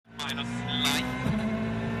minus light.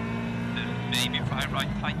 Maybe 5 right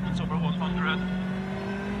tightens over 100.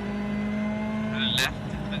 Left,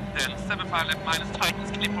 then 7.5 left minus tightens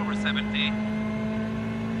clip over 70.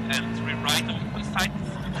 And 3 right open side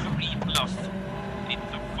 3 plus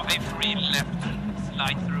into 5-3 left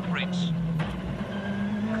slide through bridge.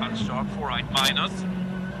 Cut sharp 4 right minus.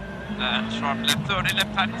 And sharp left 30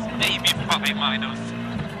 left tightens maybe 5 minus.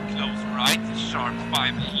 Close right, sharp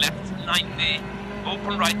 5 left 90.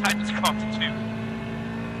 Open right tightens cut 2.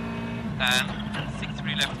 And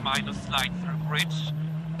 6-3 left minus slide through bridge.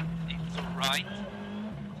 Into right.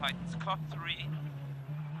 Tightens cut 3.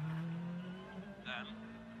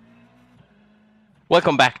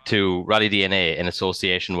 Welcome back to Rally DNA in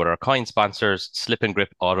association with our kind sponsors, Slip and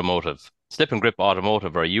Grip Automotive. Slip and Grip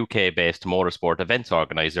Automotive are a UK-based motorsport events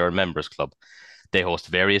organiser and members club. They host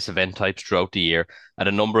various event types throughout the year at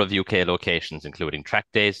a number of UK locations, including track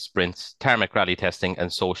days, sprints, tarmac rally testing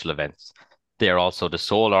and social events. They are also the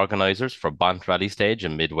sole organisers for Bont Rally Stage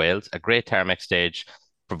in Mid-Wales, a great tarmac stage,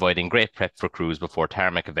 providing great prep for crews before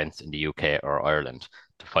tarmac events in the UK or Ireland.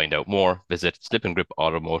 To find out more, visit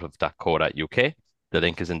slipandgripautomotive.co.uk. The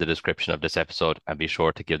link is in the description of this episode, and be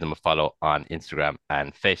sure to give them a follow on Instagram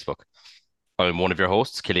and Facebook. I'm one of your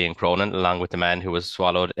hosts, Killian Cronin, along with the man who has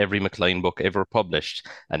swallowed every McLean book ever published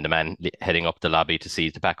and the man heading up the lobby to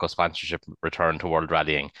see tobacco sponsorship return to World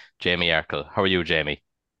Rallying, Jamie Arkle. How are you, Jamie?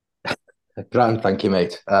 Grand, thank you,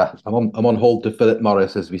 mate. I'm on hold to Philip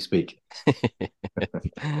Morris as we speak.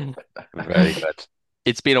 Very good.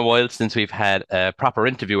 It's been a while since we've had a proper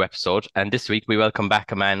interview episode, and this week we welcome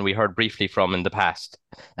back a man we heard briefly from in the past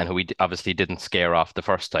and who we obviously didn't scare off the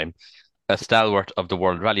first time. A stalwart of the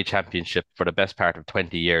World Rally Championship for the best part of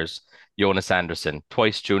 20 years, Jonas Andersson,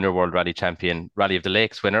 twice Junior World Rally Champion, Rally of the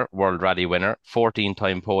Lakes winner, World Rally winner,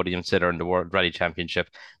 14-time podium sitter in the World Rally Championship,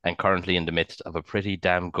 and currently in the midst of a pretty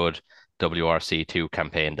damn good WRC2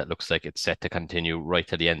 campaign that looks like it's set to continue right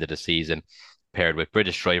to the end of the season, paired with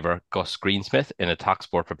British driver Gus Greensmith in a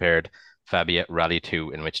Talksport prepared Fabia Rally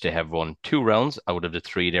 2, in which they have won 2 rounds out of the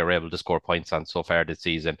 3 they were able to score points on so far this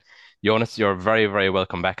season. Jonas, you're very, very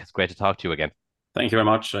welcome back. It's great to talk to you again. Thank you very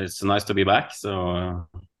much. It's nice to be back. So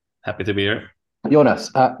happy to be here. Jonas,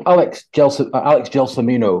 Alex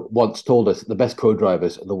Gelsomino once told us that the best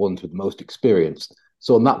co-drivers are the ones with the most experience.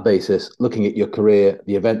 So on that basis, looking at your career,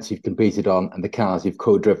 the events you've competed on and the cars you've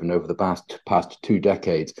co-driven over the past 2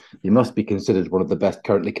 decades, you must be considered one of the best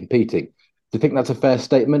currently competing. Do you think that's a fair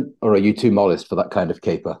statement, or are you too modest for that kind of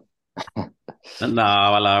caper? No,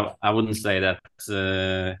 well, I wouldn't say that.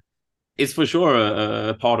 It's for sure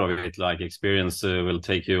a part of it. Like experience will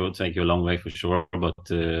take you a long way for sure. But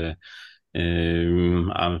there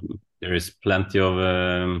is plenty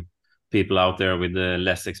of people out there with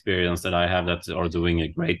less experience that I have that are doing a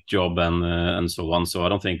great job and so on. So I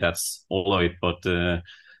don't think that's all of it, but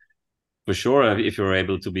for sure, if you're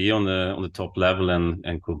able to be on the top level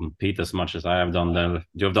and compete as much as I have done, then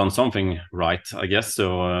you have done something right, I guess.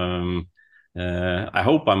 So I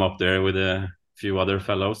hope I'm up there with a few other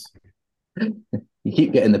fellows. You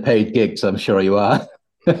keep getting the paid gigs, I'm sure you are.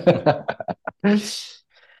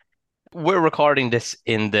 We're recording this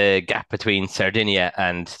in the gap between Sardinia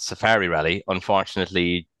and Safari Rally.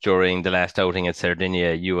 Unfortunately, during the last outing at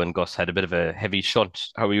Sardinia, you and Gus had a bit of a heavy shunt.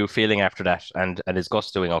 How are you feeling after that? And is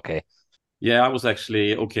Gus doing okay? Yeah, I was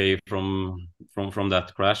actually okay from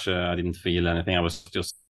that crash. I didn't feel anything. I was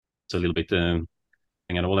just a little bit at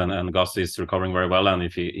all. And Gus is recovering very well, and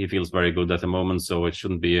he feels very good at the moment. So it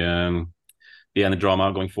shouldn't be any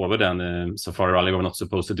drama going forward. And Safari Rally we're not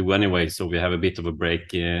supposed to do anyway, so we have a bit of a break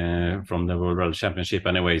from the World Rally Championship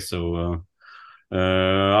anyway. So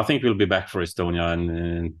I think we'll be back for Estonia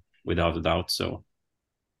and without a doubt. So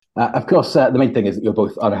of course, the main thing is that you're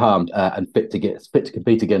both unharmed and fit to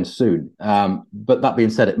compete again soon. But that being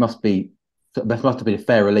said, there must have been a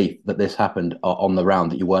fair relief that this happened on the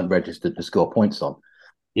round that you weren't registered to score points on.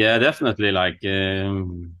 Yeah, definitely. Like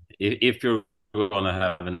if you're gonna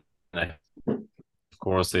have of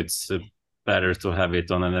course, it's better to have it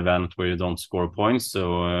on an event where you don't score points.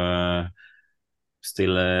 So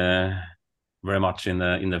still very much in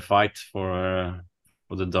the fight for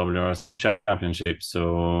the WRC Championship.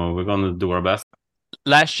 So we're going to do our best.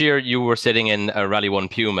 Last year, you were sitting in a Rally 1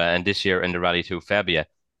 Puma, and this year in the Rally 2 Fabia.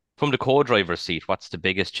 From the co-driver's seat, what's the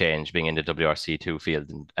biggest change being in the WRC2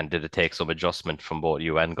 field? And did it take some adjustment from both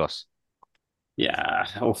you and Gus? Yeah,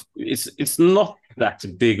 it's not that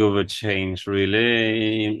big of a change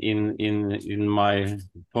really. In my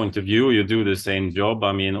point of view, you do the same job.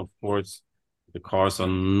 I mean, of course, the cars are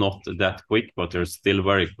not that quick, but they're still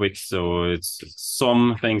very quick. So it's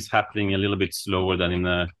some things happening a little bit slower than in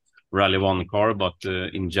a Rally 1 car, but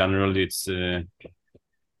in general, it's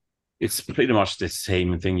pretty much the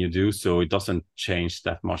same thing you do, so it doesn't change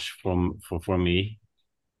that much for me.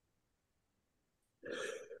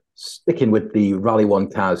 Sticking with the Rally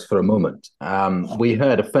 1 cars for a moment, we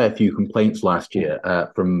heard a fair few complaints last year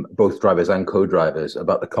from both drivers and co-drivers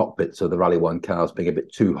about the cockpits of the Rally 1 cars being a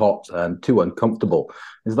bit too hot and too uncomfortable.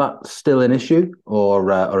 Is that still an issue,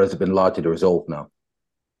 or has it been largely resolved now?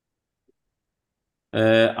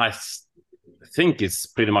 I think it's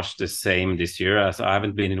pretty much the same this year, as I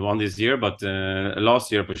haven't been in one this year, but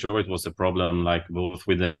last year for sure it was a problem, like both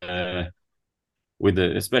with the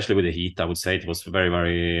especially with the heat. I would say it was very,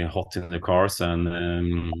 very hot in the cars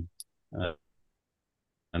and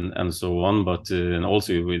so on, but and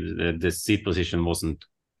also with the seat position wasn't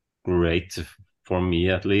great for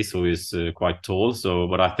me, at least, who is quite tall. So,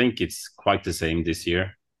 but I think it's quite the same this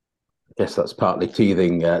year. I guess that's partly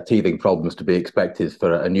teething problems to be expected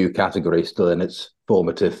for a new category still in its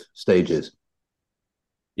formative stages.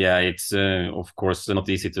 Yeah, it's of course not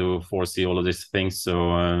easy to foresee all of these things.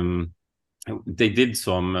 So they did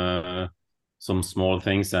some small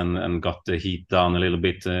things and got the heat down a little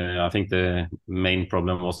bit. I think the main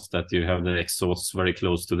problem was that you have the exhausts very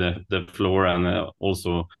close to the floor, and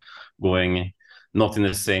also going not in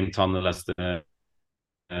the same tunnel as the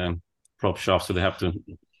prop shaft, so they have to.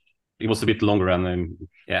 It was a bit longer and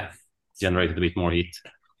generated a bit more heat.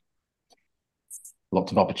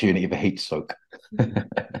 Lots of opportunity for heat soak.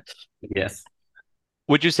 Yes.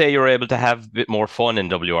 Would you say you're able to have a bit more fun in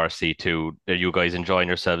WRC too? Are you guys enjoying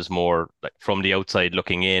yourselves more, like from the outside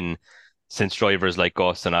looking in? Since drivers like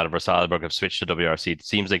Gus and Oliver Salberg have switched to WRC, it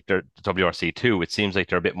seems like they're WRC 2. It seems like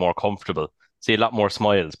they're a bit more comfortable. See a lot more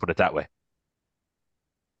smiles, put it that way.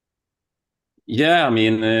 Yeah, I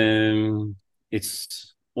mean,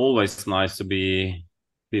 it's always nice to be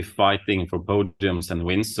fighting for podiums and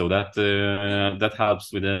wins, so that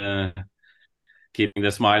helps with keeping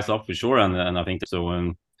the smiles up for sure. And I think so.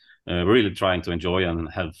 We're really trying to enjoy and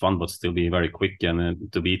have fun, but still be very quick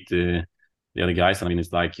and to beat the other guys. I mean,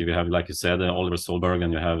 it's like you have, like you said, Oliver Solberg,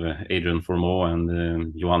 and you have Adrian Formeau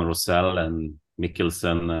and Johan Rosell and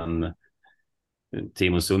Mikkelsen and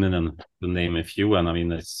Timo Sunninen, to name a few. And I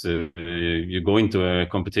mean, it's you go into a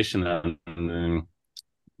competition and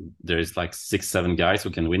there's like 6-7 guys who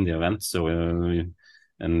can win the event. So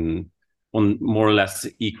and on more or less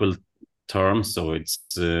equal terms. So it's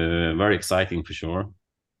very exciting for sure.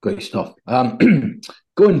 Great stuff.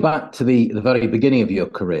 Going back to the very beginning of your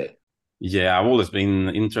career. Yeah, I've always been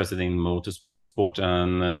interested in motorsport,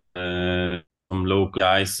 and some local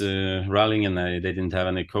guys rallying, and they didn't have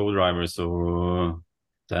any co-drivers, so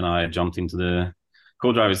then I jumped into the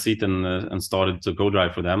co-driver seat and started to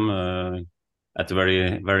co-drive for them at a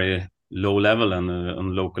very, very low level and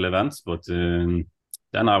on local events. But then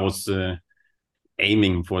I was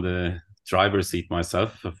aiming for the driver's seat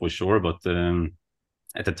myself for sure. But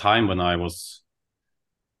at the time when I was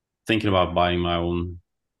thinking about buying my own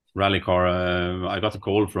rally car, I got a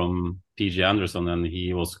call from PG Andersson, and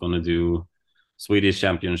he was going to do Swedish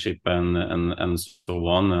Championship and so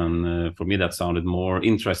on. And for me, that sounded more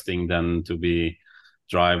interesting than to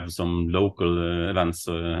drive some local events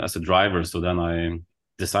as a driver. So then I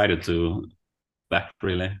decided to back,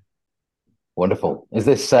 really. Wonderful. Is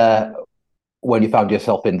this when you found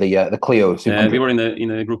yourself in the Clio? We were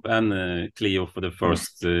in a Group N Clio for the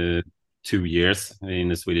first 2 years in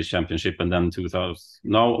the Swedish Championship, and then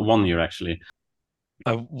 1 year actually.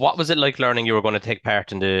 What was it like learning you were going to take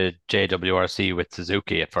part in the JWRC with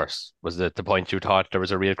Suzuki at first? Was it the point you thought there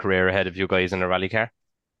was a real career ahead of you guys in a rally car?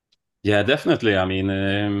 Yeah, definitely. I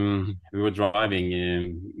mean, we were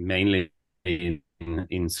driving mainly in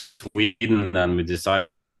Sweden, and we decided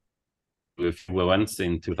a few events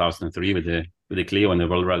in 2003 with the Clio and the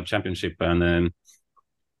World Rally Championship, and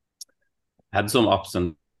had some ups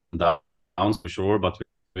and downs for sure. But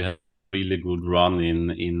we had a really good run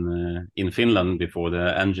in Finland before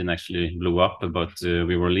the engine actually blew up. But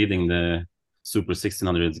we were leading the Super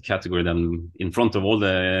 1600 category then in front of all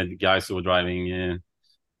the guys who were driving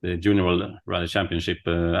the Junior World Rally Championship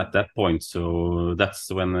at that point. So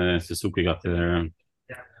that's when Suzuki got their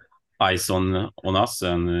eyes on us,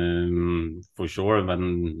 and for sure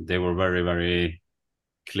when they were very, very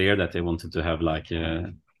clear that they wanted to have like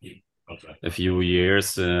a few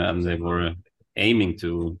years, and they were aiming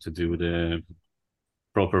to do the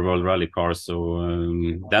proper World Rally car. So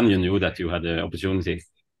then you knew that you had the opportunity.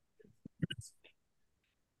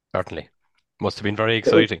 Certainly. Must have been very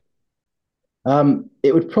exciting.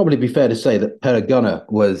 It would probably be fair to say that Per Gunnar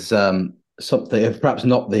was something, if perhaps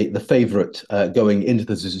not the favourite going into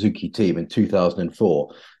the Suzuki team in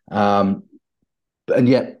 2004. And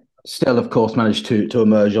yet still, of course, managed to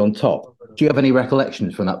emerge on top. Do you have any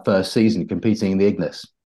recollections from that first season competing in the Ignis?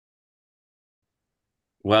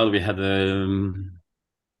 Well, we had a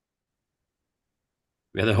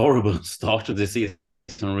horrible start to the season.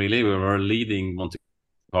 Really, we were leading Monte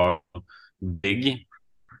Carlo big,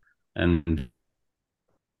 and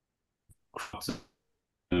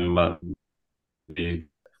we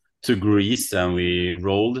to Greece and we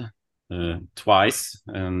rolled twice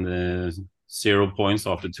and 0 points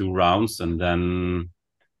after 2 rounds, and then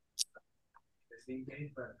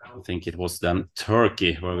I think it was then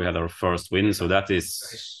Turkey where we had our first win. So that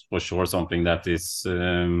is for sure something that is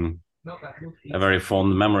a very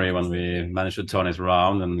fond memory when we managed to turn it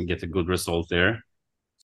around and get a good result there.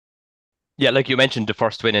 Yeah, like you mentioned, the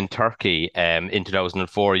first win in Turkey in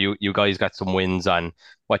 2004, you guys got some wins on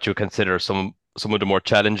what you consider some of the more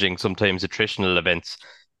challenging, sometimes attritional events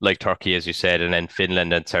like Turkey, as you said, and then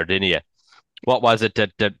Finland and Sardinia. What was it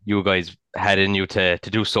that you guys had in you to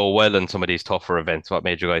do so well in some of these tougher events? What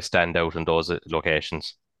made you guys stand out in those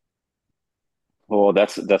locations? Oh,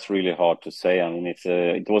 that's really hard to say. I mean,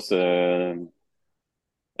 it was a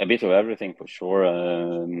bit of everything for sure.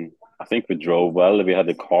 I think we drove well. We had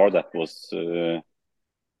a car that was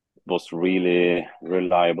really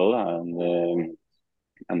reliable,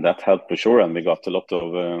 and that helped for sure. And we got a lot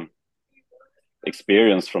of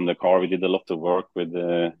experience from the car. We did a lot of work with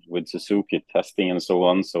Suzuki testing and so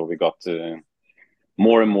on. So we got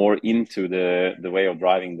more and more into the way of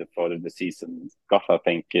driving the further the season got. I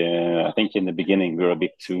think in the beginning we were a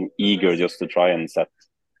bit too eager just to try and set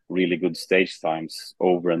really good stage times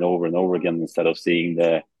over and over and over again, instead of seeing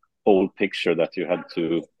the whole picture that you had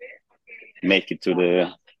to make it to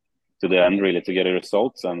the end really to get a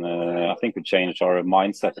result. And I think we changed our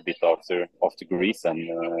mindset a bit after Greece,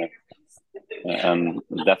 and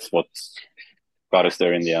that's what got us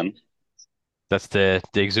there in the end. That's the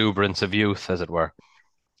exuberance of youth, as it were.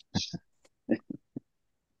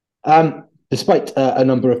 Despite a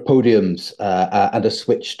number of podiums and a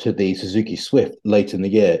switch to the Suzuki Swift late in the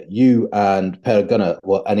year, you and Per Gunnar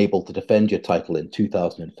were unable to defend your title in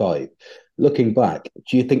 2005. Looking back,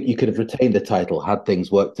 do you think you could have retained the title had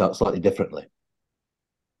things worked out slightly differently?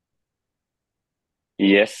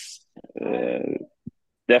 Yes,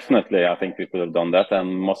 definitely. I think we could have done that,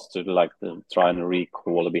 and must like to try and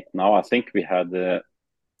recall a bit now. I think we had,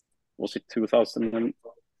 was it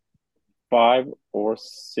 2005 or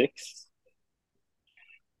 6?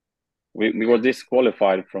 We were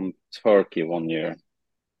disqualified from Turkey one year.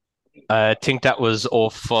 I think that was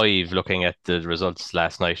 05, looking at the results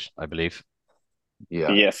last night, I believe.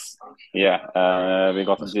 Yeah. Yes. Yeah. We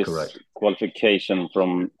got That's this correct. qualification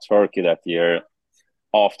from Turkey that year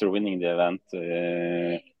after winning the event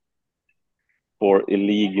for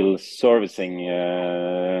illegal servicing,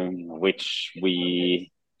 which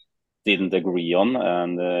we didn't agree on,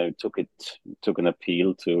 and took an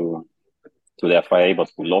appeal to the FIA,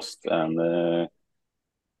 but we lost. And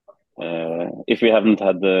if we hadn't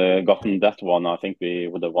had gotten that one, I think we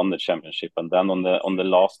would have won the championship. And then on the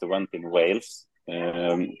last event in Wales,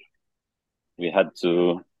 we had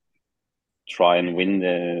to try and win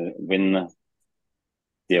the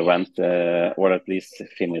event, or at least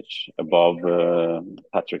finish above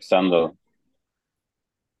Patrick Sandel.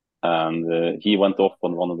 And he went off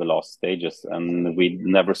on one of the last stages, and we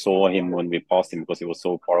never saw him when we passed him because he was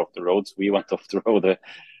so far off the roads. We went off the road a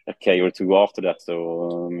K or two after that.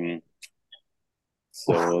 So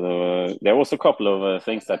there was a couple of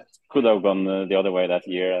things that could have gone the other way that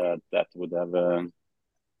year that would have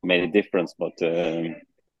made a difference. But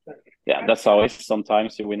yeah, that's how it is.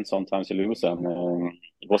 Sometimes you win, sometimes you lose, and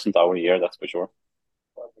it wasn't our year, that's for sure.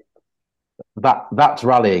 That's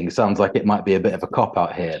rallying sounds like it might be a bit of a cop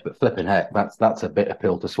out here, but flipping heck, that's a bitter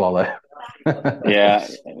pill to swallow. Yeah,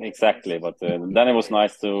 exactly. But then it was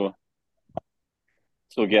nice to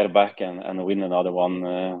get back and win another one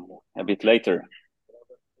a bit later.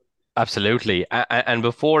 Absolutely. And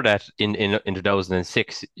before that, in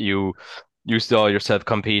 2006, you saw yourself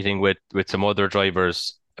competing with some other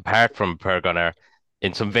drivers apart from Per Gunnar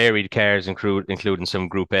in some varied cars, including some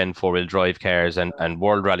Group N 4-wheel drive cars and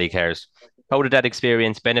World Rally cars. How did that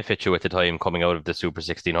experience benefit you at the time coming out of the Super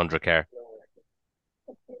 1600 car?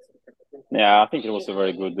 Yeah, I think it was a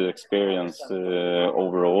very good experience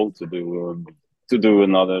overall to do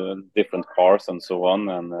another different cars and so on,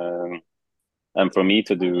 and for me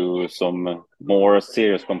to do some more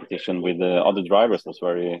serious competition with other drivers was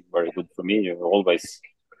very, very good for me. You always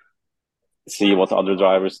see what other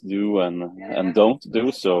drivers do and don't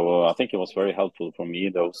do. So I think it was very helpful for me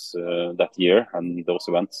that year and those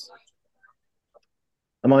events.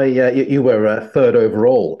 You were third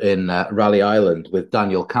overall in Rally Island with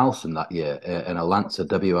Daniel Carlson that year in a Lancer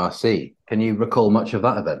WRC. Can you recall much of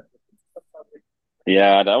that event?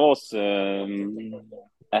 Yeah, that was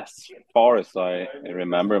as far as I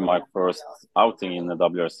remember my first outing in the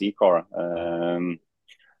WRC car.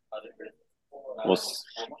 Was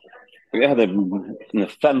we had an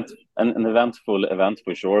eventful event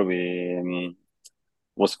for sure. We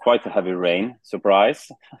was quite a heavy rain,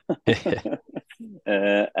 surprise,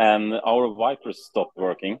 and our wipers stopped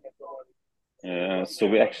working. So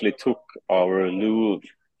we actually took our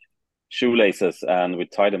shoelaces and we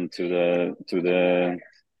tied them to the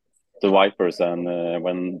wipers. And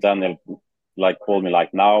when Daniel called me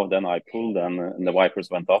now, then I pulled them and the wipers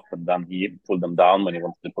went up, and then he pulled them down when he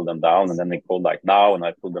wanted to pull them down, and then they called now, and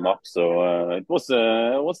I pulled them up. So it was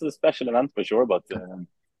a special event for sure, but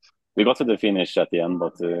we got to the finish at the end,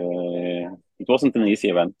 but it wasn't an easy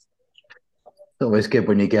event. It's always good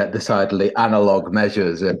when you get decidedly analog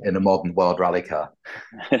measures in a modern world rally car.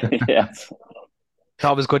 Yes. It's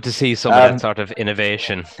always good to see some of that sort of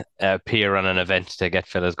innovation appear on an event to get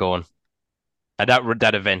fellas going. And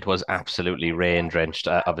that event was absolutely rain drenched,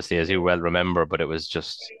 obviously, as you well remember. But it was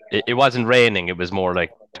just it wasn't raining; it was more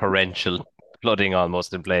like torrential flooding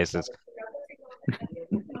almost in places.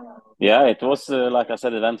 Yeah, it was like I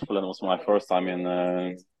said, eventful, and it was my first time in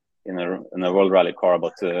a world rally car.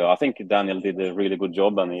 But I think Daniel did a really good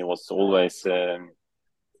job, and he was always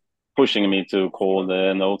pushing me to call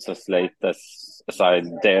the notes as late as I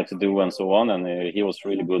dare to do, and so on. And he was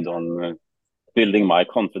really good on building my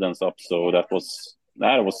confidence up. So that was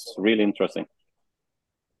really interesting.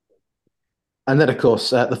 And then, of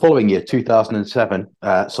course, the following year, 2007,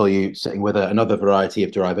 saw you sitting with another variety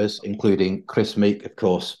of drivers, including Chris Meek, of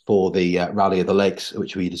course, for the Rally of the Lakes,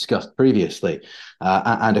 which we discussed previously.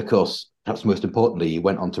 And, of course, perhaps most importantly, you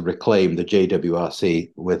went on to reclaim the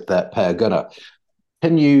JWRC with Per Gunnar.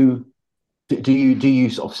 Do you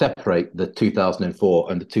sort of separate the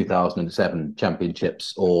 2004 and the 2007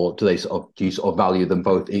 championships, or do you sort of value them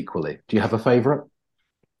both equally? Do you have a favourite?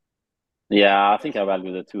 Yeah, I think I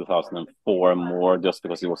value the 2004 more, just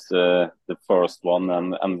because it was the first one,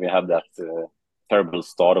 and we had that terrible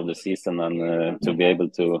start of the season, and to be able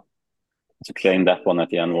to claim that one at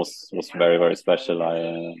the end was very, very special.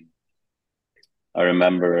 I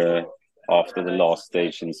remember after the last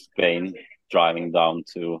stage in Spain, driving down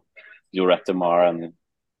to Lloret de Mar and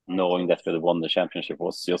knowing that we had won the championship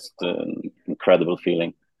was just an incredible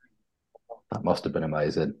feeling. That must have been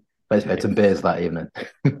amazing. We had some beers that evening.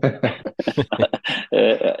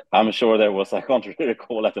 I'm sure there was. I can't really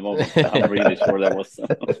recall at the moment. I'm really sure there was.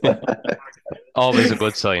 Always a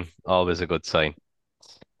good sign. Always a good sign.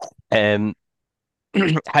 Had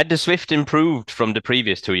the Swift improved from the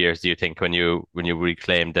previous 2 years, do you think, when you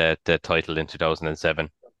reclaimed the title in 2007?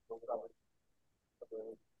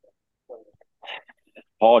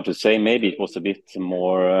 Hard to say. Maybe it was a bit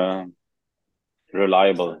more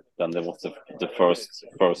reliable than it was the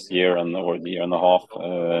first year or the year and a half.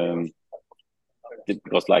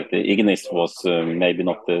 Because like the Ignis was maybe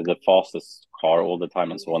not the fastest car all the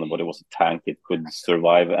time and so on, but it was a tank. It could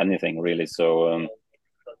survive anything really. So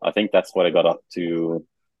I think that's what I got up to,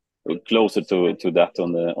 closer to that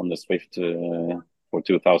on the Swift for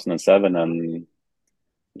 2007, and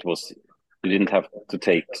you didn't have to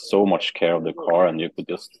take so much care of the car, and you could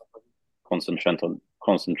just concentrate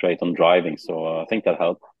on driving. So I think that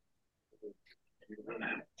helped.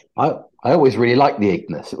 I always really liked the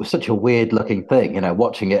Ignis. It was such a weird looking thing,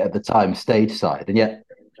 watching it at the time stage side, and yet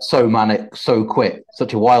so manic, so quick,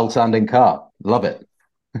 such a wild sounding car. Love it.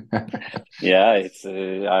 Yeah, it's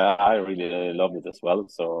I really loved it as well.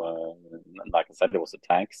 So like I said, it was a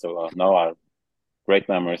tank. So great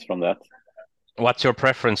memories from that. What's your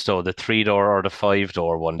preference though, the 3-door or the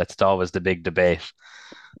 5-door one? That's always the big debate.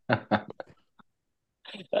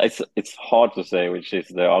 It's hard to say which is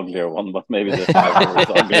the uglier one, but maybe the 5-door is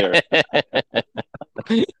uglier.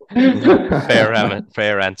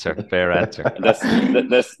 Fair answer.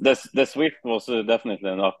 The Swift was definitely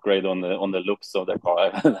an upgrade on the looks of the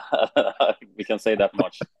car. We can say that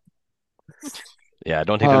much. Yeah, I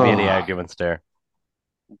don't think there'll be any arguments there.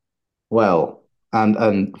 Well,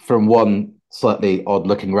 and from one slightly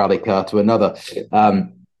odd-looking rally car to another,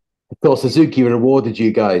 of course, Suzuki rewarded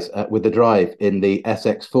you guys with the drive in the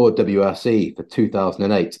SX4 WRC for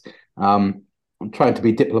 2008. I'm trying to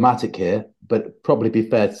be diplomatic here, but probably be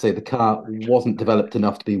fair to say the car wasn't developed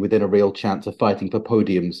enough to be within a real chance of fighting for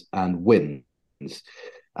podiums and wins.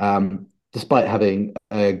 Despite having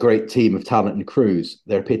a great team of talent and crews,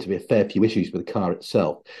 there appeared to be a fair few issues with the car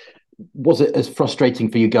itself. Was it as frustrating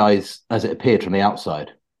for you guys as it appeared from the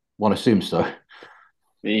outside? One assumes so.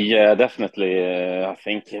 Yeah, definitely. I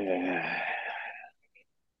think I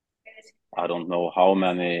don't know how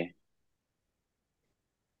many,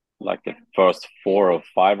 like the first 4 or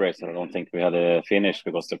 5 races. I don't think we had a finish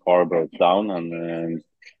because the car broke down and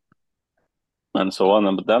so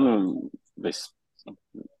on. But then we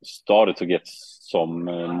started to get some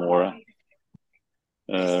more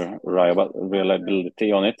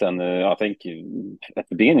reliability on it, and I think at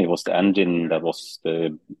the beginning it was the engine that was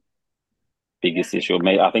the biggest issue.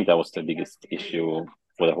 I think that was the biggest issue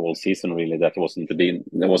for the whole season. Really, that wasn't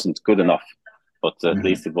good enough. But at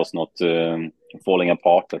least it was not falling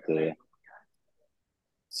apart at the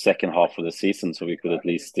second half of the season, so we could at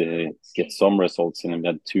least get some results. And we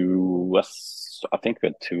had I think we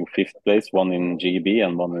had 2 fifth place, one in GB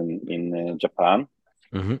and one in Japan.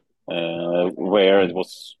 Mm-hmm. Where it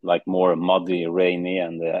was like more muddy, rainy,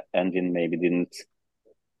 and the engine maybe didn't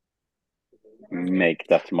make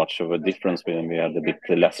that much of a difference when we had a bit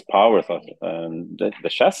less power. The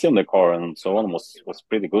chassis on the car and so on was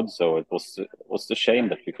pretty good. So it was a shame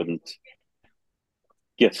that we couldn't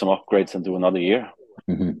get some upgrades and do another year.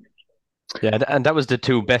 Mm-hmm. Yeah, and that was the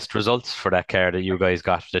two best results for that car that you guys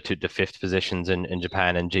got, the fifth positions in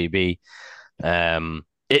Japan and GB.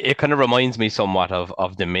 It kind of reminds me somewhat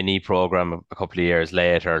of the mini program a couple of years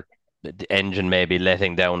later. The engine maybe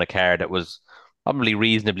letting down a car that was probably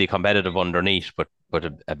reasonably competitive underneath, but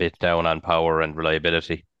a bit down on power and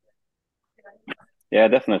reliability. Yeah,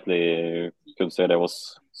 definitely. Could say there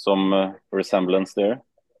was some resemblance there.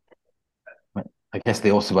 I guess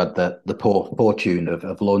they also had the poor fortune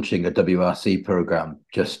of launching a WRC program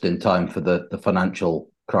just in time for the financial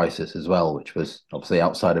crisis as well, which was obviously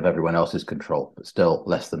outside of everyone else's control, but still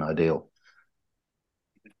less than ideal.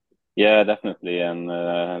 Yeah, definitely. And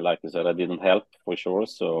like I said, I didn't help for sure.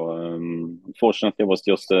 So unfortunately, it was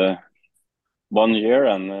just 1 year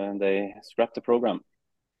and they scrapped the program.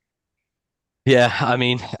 Yeah, I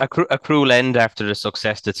mean, a cruel end after the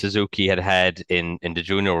success that Suzuki had in the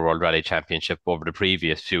Junior World Rally Championship over the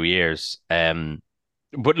previous few years.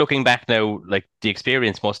 But looking back now, like the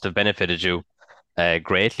experience must have benefited you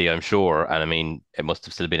greatly, I'm sure. And I mean, it must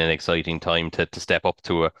have still been an exciting time to step up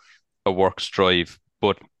to a works drive.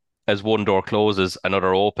 But as one door closes,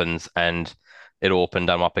 another opens, and it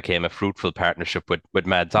opened on what became a fruitful partnership with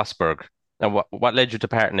Mads Asperg. And what led you to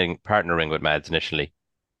partnering with Mads initially?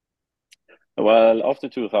 Well, after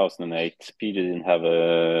 2008, PG didn't have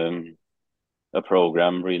a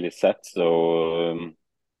program really set. So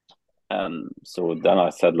then I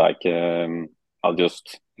said like I'll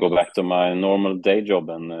just go back to my normal day job,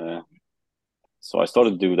 and so I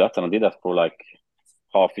started to do that, and I did that for like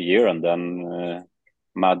half a year, and then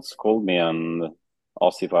Mads called me and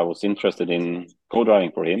asked if I was interested in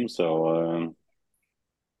co-driving for him. So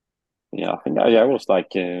yeah, I think I was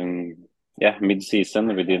like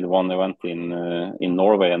mid-season. We did one event in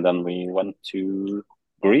Norway, and then we went to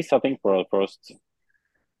Greece, I think, for our first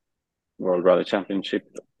World Rally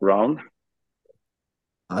Championship round.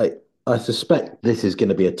 I suspect this is going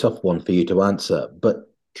to be a tough one for you to answer,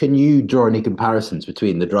 but can you draw any comparisons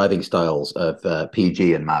between the driving styles of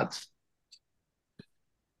PG and Mads?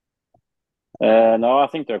 No, I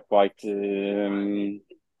think they're quite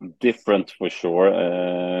different for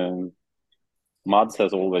sure. Mads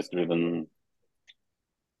has always driven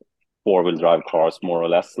four-wheel drive cars more or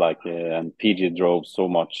less, and PG drove so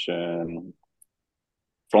much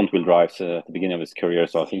front-wheel drives at the beginning of his career.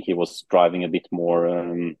 So I think he was driving a bit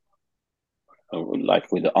more like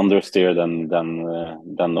with the understeer than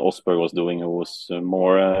Osberg was doing, who was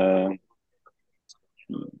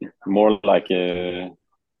more like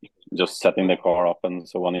just setting the car up and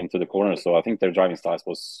so on into the corner. So I think their driving styles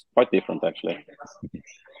was quite different actually.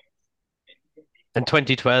 In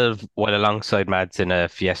 2012, while alongside Mads in a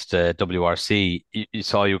Fiesta WRC, you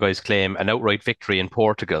saw you guys claim an outright victory in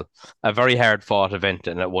Portugal, a very hard fought event,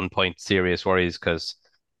 and at one point serious worries because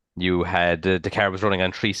you had the car was running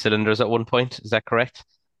on three cylinders at one point. Is that correct?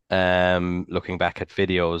 Looking back at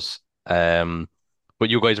videos, but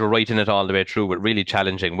you guys were right in it all the way through with really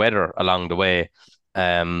challenging weather along the way,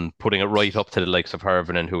 putting it right up to the likes of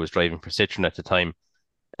Hervinen, who was driving for Citroen at the time,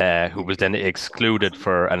 who was then excluded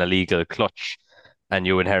for an illegal clutch, and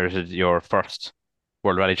you inherited your first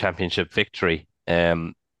World Rally Championship victory.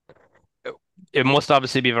 It must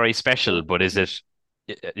obviously be very special, but is it,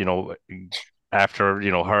 you know, after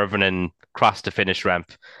Hervinen crossed the finish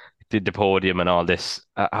ramp, did the podium and all this?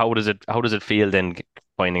 How does it feel then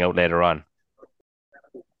finding out later on?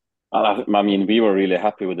 I mean, we were really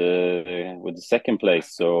happy with the second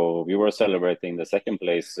place, so we were celebrating the second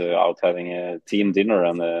place out having a team dinner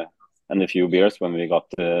and a few beers when we got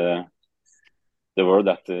the word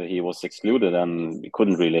that he was excluded, and we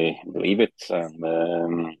couldn't really believe it.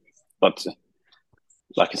 But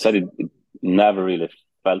like I said, it never really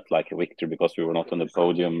felt like a victory because we were not on the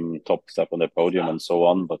podium, top step on the podium, and so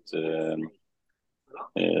on. But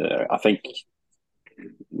I think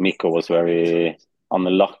Mikko was very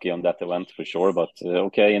unlucky on that event for sure. But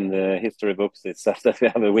okay, in the history books, it says that we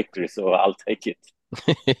have a victory, so I'll take it.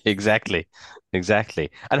 Exactly.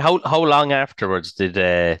 And how long afterwards did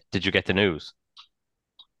you get the news?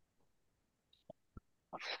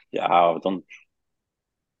 Yeah, I've done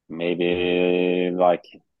maybe like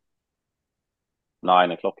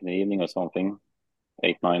 9 o'clock in the evening or something.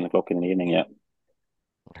 8, 9 o'clock in the evening. Yeah.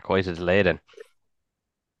 Quite a delay then.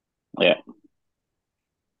 Yeah.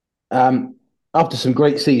 After some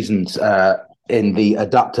great seasons in the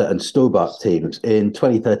Adapter and Stobart teams, in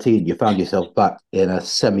 2013, you found yourself back in a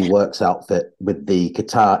semi-works outfit with the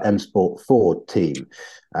Qatar M Sport Ford team.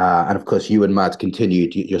 And of course, you and Mads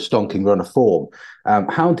continued your stonking run of form.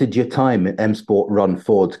 How did your time in M Sport run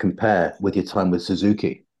Fords compare with your time with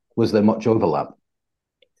Suzuki? Was there much overlap?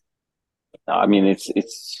 I mean, it's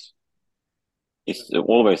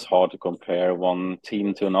always hard to compare one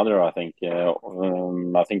team to another. I think they're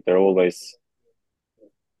always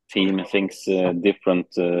team thinks different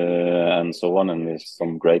and so on. And there's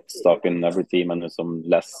some great stuff in every team, and there's some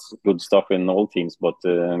less good stuff in all teams. But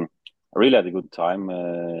I really had a good time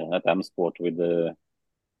at M Sport with the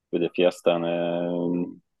Fiesta,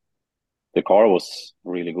 and the car was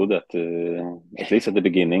really good at least at the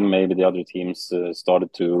beginning. Maybe the other teams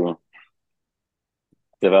started to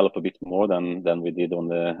develop a bit more than we did on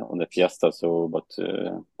the Fiesta. So, but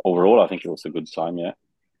overall, I think it was a good time. Yeah.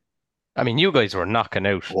 I mean, you guys were knocking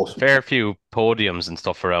out Awesome. fair few podiums and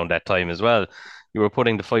stuff around that time as well. You were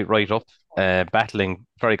putting the fight right up, battling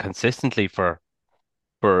very consistently for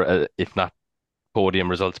if not podium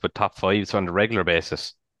results, but top fives on a regular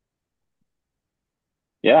basis.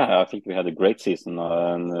 Yeah, I think we had a great season,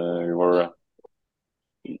 and we were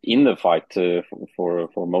in the fight for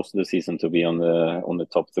most of the season to be on the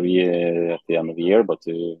top three at the end of the year, but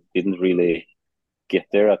didn't really get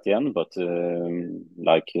there at the end. But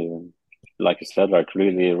like you said, like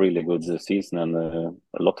really good season and a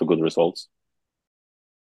lot of good results.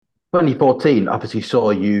 2014 obviously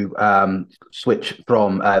saw you switch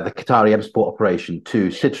from the Qatari M Sport operation to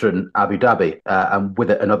Citroen Abu Dhabi, and with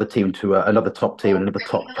it another team to another top team and another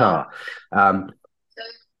top car.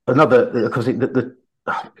 Because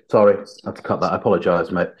sorry, I have to cut that. I apologise,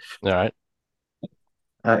 mate. All right.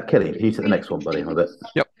 Kelly, can you take the next one, buddy?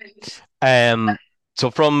 Yep. So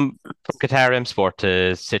from Qatar M Sport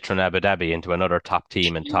to Citroen Abu Dhabi into another top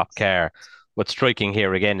team and top car, what's striking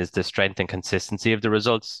here again is the strength and consistency of the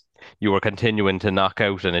results. You were continuing to knock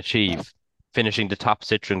out and achieve, finishing the top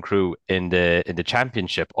Citroen crew in the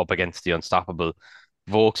championship up against the unstoppable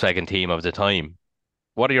Volkswagen team of the time.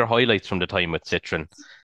 What are your highlights from the time with Citroen?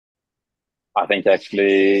 I think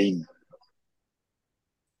actually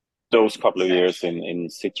those couple of years in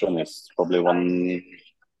Citroen is probably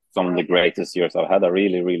some of the greatest years I've had. I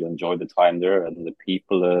really enjoyed the time there, and the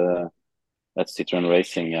people at Citroen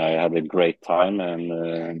Racing. I had a great time,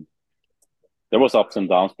 and there was ups and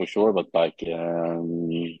downs for sure. But I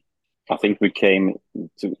think we came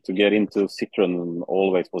to get into Citroen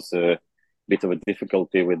always was a bit of a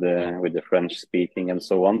difficulty with the French speaking and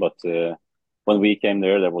so on. But when we came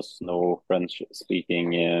there was no French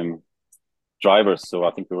speaking drivers, so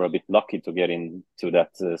I think we were a bit lucky to get into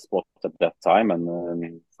that spot at that time.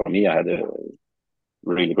 And for me, I had a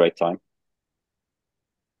really great time.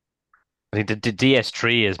 I think the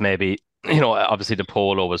DS3 is maybe, obviously the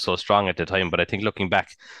Polo was so strong at the time, but I think looking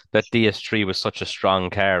back, that DS3 was such a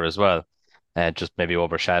strong car as well, just maybe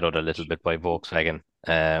overshadowed a little bit by Volkswagen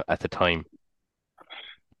at the time.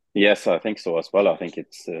 Yes, I think so as well. I think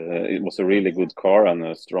it was a really good car and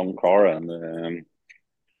a strong car, and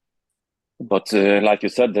but like you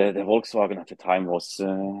said, the Volkswagen at the time was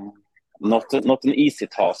not an easy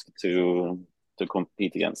task to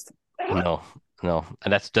compete against. No,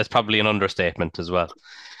 and that's probably an understatement as well.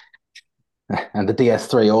 And the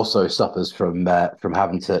DS3 also suffers from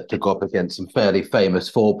having to go up against some fairly famous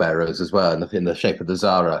forebearers as well, in the shape of the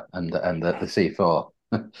Zara and the C4.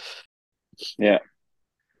 Yeah.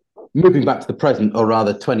 Moving back to the present, or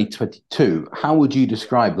rather 2022, how would you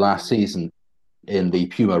describe last season in the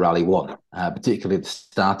Puma Rally 1, particularly at the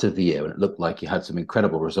start of the year, when it looked like you had some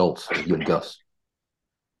incredible results, you and Gus?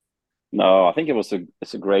 No, I think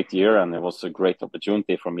it's a great year, and it was a great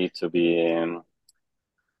opportunity for me to be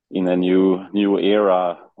in a new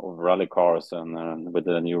era of rally cars and with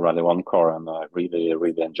the new Rally 1 car, and I really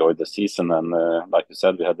enjoyed the season. And like you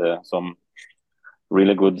said, we had some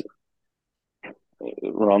really good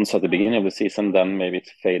runs at the beginning of the season. Then maybe it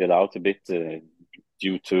faded out a bit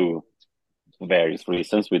due to various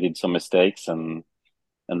reasons. We did some mistakes, and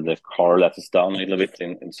the car let us down a little bit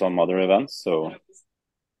in some other events. So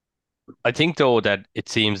I think though that it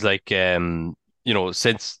seems like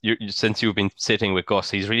since you've been sitting with Gus,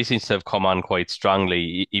 he's really seems to have come on quite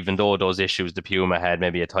strongly, even though those issues the Puma had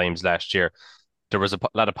maybe at times last year. There was a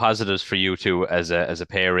lot of positives for you two as a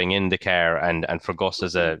pairing in the car, and for Gus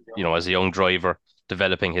as a young driver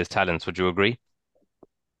developing his talents. Would you agree?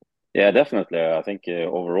 yeah, definitely. I think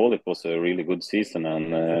overall it was a really good season,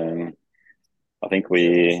 and I think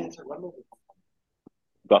we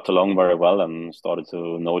got along very well and started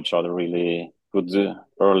to know each other really good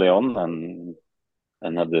early on,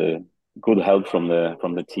 and had the good help from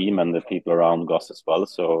the team and the people around Gus as well.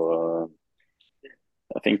 So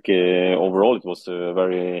I think overall it was a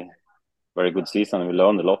very very good season. We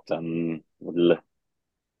learned a lot, and we'll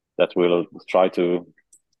try to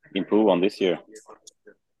improve on this year.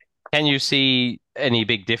 Can you see any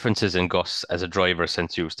big differences in Gus as a driver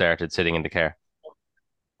since you started sitting in the car?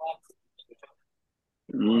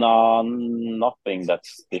 No, nothing that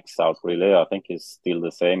sticks out really. I think he's still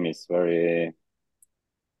the same.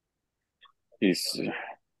 He's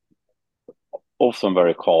often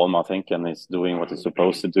very calm, I think, and he's doing what he's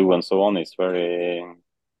supposed to do and so on. He's very,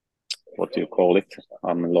 what do you call it?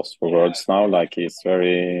 I'm lost for words now. Like he's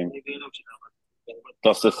very,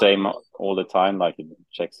 does the same all the time. Like he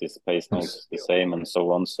checks his pace notes the same and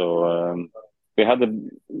so on. So we had a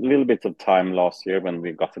little bit of time last year when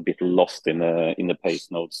we got a bit lost in the pace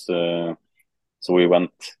notes. So we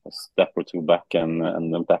went a step or two back and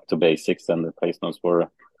then back to basics, and the pace notes were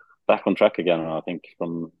back on track again. And I think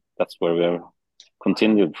that's where we're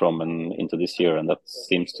continued from and into this year, and that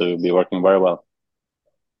seems to be working very well.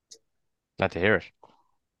 Glad to hear it.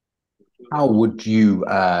 How would you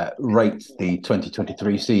rate the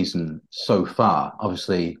 2023 season so far?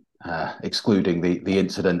 Obviously, excluding the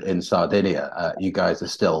incident in Sardinia, you guys are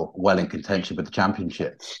still well in contention with the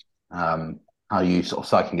championship. How are you sort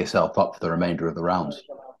of psyching yourself up for the remainder of the rounds?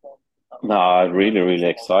 No, really, really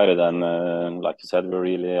excited, and like you said, we're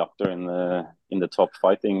really up there in the top,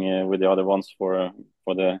 fighting with the other ones for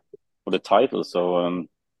the title. So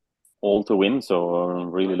all to win. So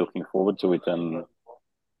really looking forward to it, and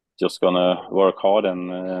just gonna work hard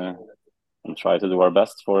and try to do our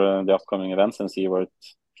best for the upcoming events and see where it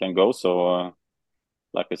can go. So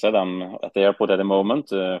like I said, I'm at the airport at the moment,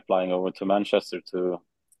 flying over to Manchester to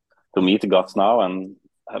meet the Guts now and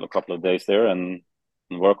have a couple of days there and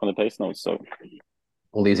work on the pace notes. So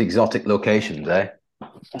all these exotic locations, eh?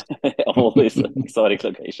 all these exotic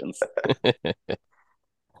locations.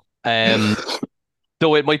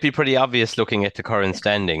 Though it might be pretty obvious looking at the current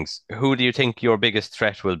standings, who do you think your biggest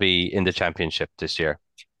threat will be in the championship this year?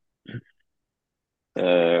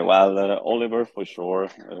 Oliver for sure.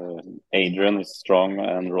 Adrian is strong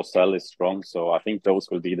and Rosell is strong. So I think those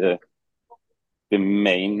will be the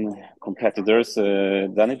main competitors.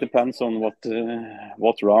 Then it depends on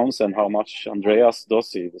what rounds and how much Andreas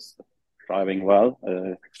does. He's driving well.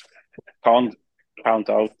 Can't count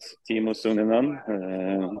out Timo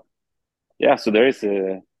Sunninen. So there is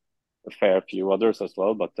a fair few others as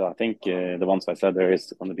well, but I think the ones I said there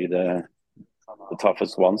is going to be the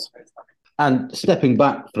toughest ones. And stepping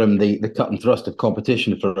back from the cut and thrust of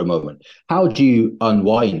competition for a moment, how do you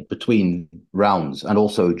unwind between rounds and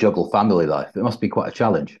also juggle family life? It must be quite a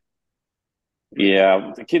challenge.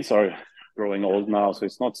 Yeah, the kids are growing old now, so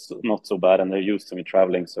it's not so bad, and they're used to me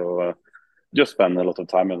traveling. So just spend a lot of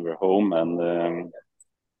time when we're home, and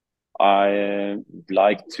I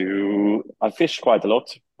fish quite a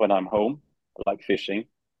lot when I'm home. I like fishing,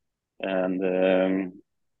 and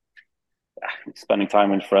spending time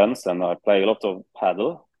with friends, and I play a lot of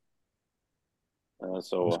paddle.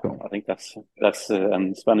 So cool. I think that's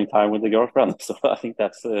and spending time with the girlfriend. So I think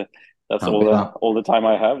that's all the time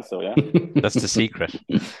I have. So yeah, that's the secret.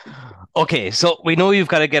 Okay, so we know you've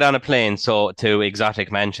got to get on a plane to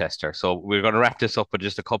exotic Manchester. So we're going to wrap this up with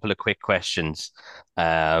just a couple of quick questions.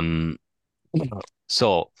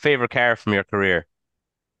 So favorite car from your career?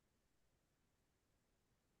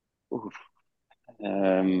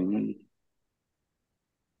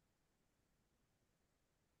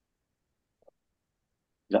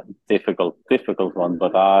 Difficult one,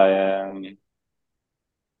 but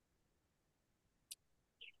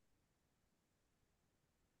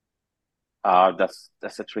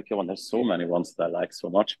that's a tricky one. There's so many ones that I like so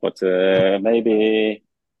much, but maybe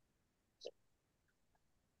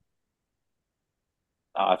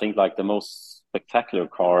I think like the most spectacular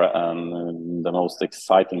car and the most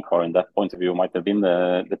exciting car in that point of view might have been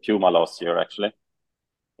the Puma last year. Actually,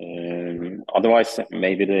 Otherwise,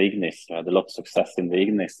 maybe the Ignis. I had a lot of success in the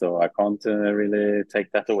Ignis, so I can't really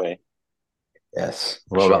take that away. Yes,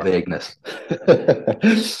 what about the Ignis?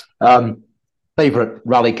 Favorite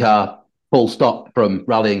rally car, full stop, from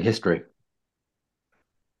rallying history?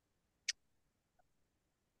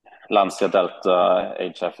 Lancia Delta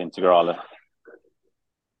HF Integrale.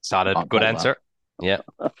 Solid, good answer. Yeah.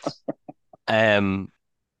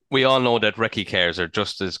 We all know that recce cars are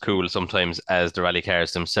just as cool sometimes as the rally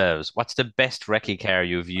cars themselves. What's the best recce car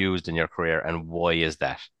you've used in your career, and why is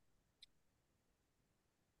that?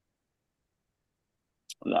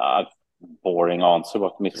 Boring answer,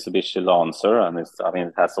 but Mitsubishi Lancer, and it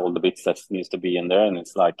has all the bits that needs to be in there, and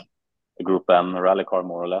it's like a Group N rally car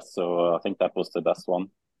more or less. So I think that was the best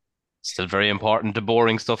one. Still very important. The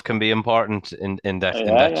boring stuff can be important in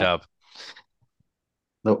that job.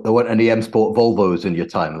 No, there weren't any M Sport Volvos in your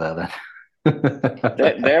time there, then.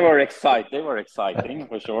 They were exciting. They were exciting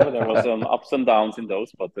for sure. There was some ups and downs in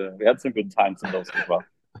those, but we had some good times in those as well.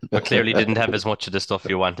 But clearly didn't have as much of the stuff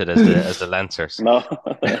you wanted as the Lancers. No,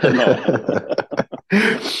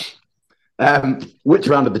 no. Which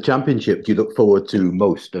round of the championship do you look forward to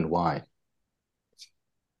most, and why?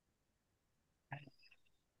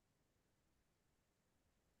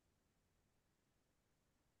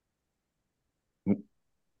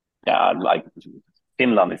 Yeah, like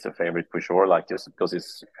Finland is a favorite for sure. Like just because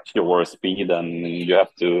it's pure speed and you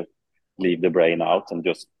have to leave the brain out and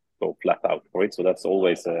just go flat out for it. So that's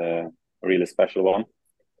always a really special one.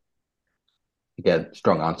 Again,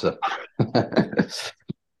 strong answer.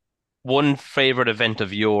 One favorite event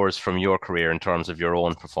of yours from your career in terms of your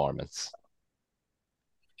own performance?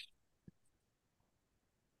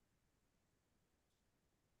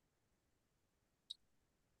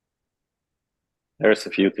 There's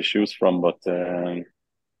a few to choose from, but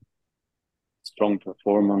strong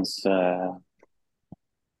performance.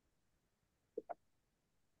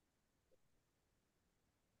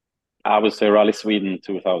 I would say Rally Sweden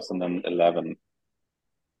 2011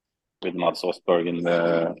 with Mats Osberg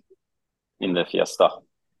in the Fiesta,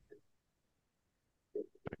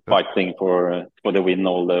 fighting for the win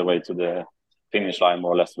all the way to the finish line,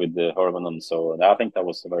 more or less, with the Hirvonen. So I think that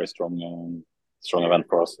was a very strong event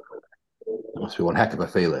for us. That must be one heck of a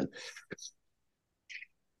feeling.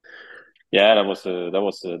 Yeah, that was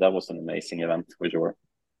an amazing event for sure.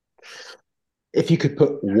 If you could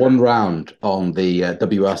put one round on the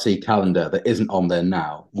WRC calendar that isn't on there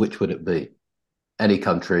now, which would it be? Any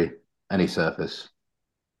country, any surface?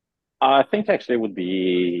 I think actually it would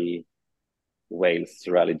be Wales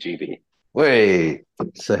Rally GB. Way.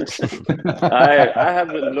 I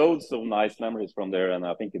have loads of nice memories from there, and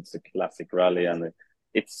I think it's a classic rally, and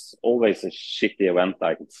it's always a shitty event.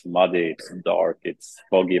 Like, it's muddy, it's dark, it's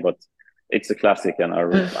foggy, but it's a classic, and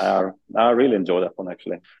I really enjoy that one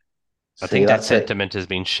actually. I think that sentiment has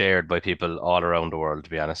been shared by people all around the world, to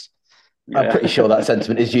be honest. I'm pretty sure that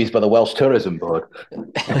sentiment is used by the Welsh Tourism Board.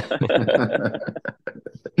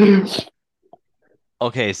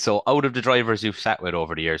 Okay, so out of the drivers you've sat with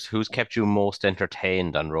over the years, who's kept you most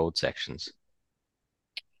entertained on road sections?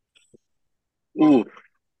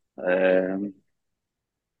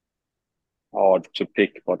 Hard to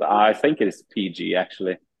pick, but I think it is PG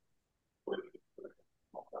actually.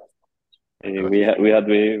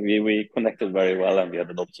 We connected very well, and we had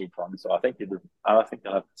a lot of fun. So I think I have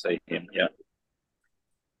to say him. Yeah.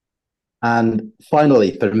 And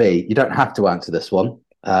finally, for me, you don't have to answer this one.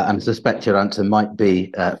 And I suspect your answer might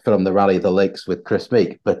be from the Rally of the Lakes with Chris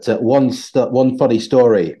Meek. But one funny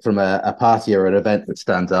story from a party or an event that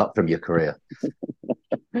stands out from your career.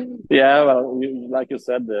 Yeah, well, like you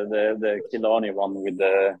said, the Killarney one with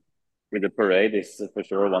the parade is for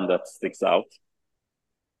sure one that sticks out.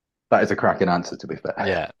 That is a cracking answer, to be fair.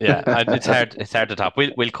 Yeah. It's hard to top.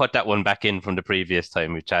 We'll cut that one back in from the previous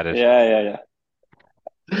time we chatted. Yeah.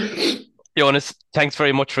 Jonas, thanks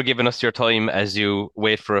very much for giving us your time as you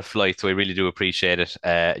wait for a flight. So we really do appreciate it.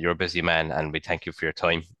 You're a busy man, and we thank you for your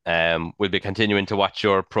time. We'll be continuing to watch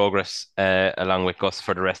your progress along with Gus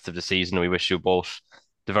for the rest of the season. We wish you both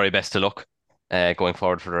the very best of luck going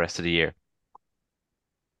forward for the rest of the year.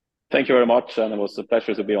 Thank you very much, and it was a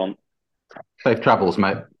pleasure to be on. Safe travels,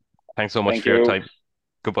 mate. Thanks so much for your time.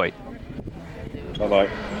 Goodbye. Bye-bye.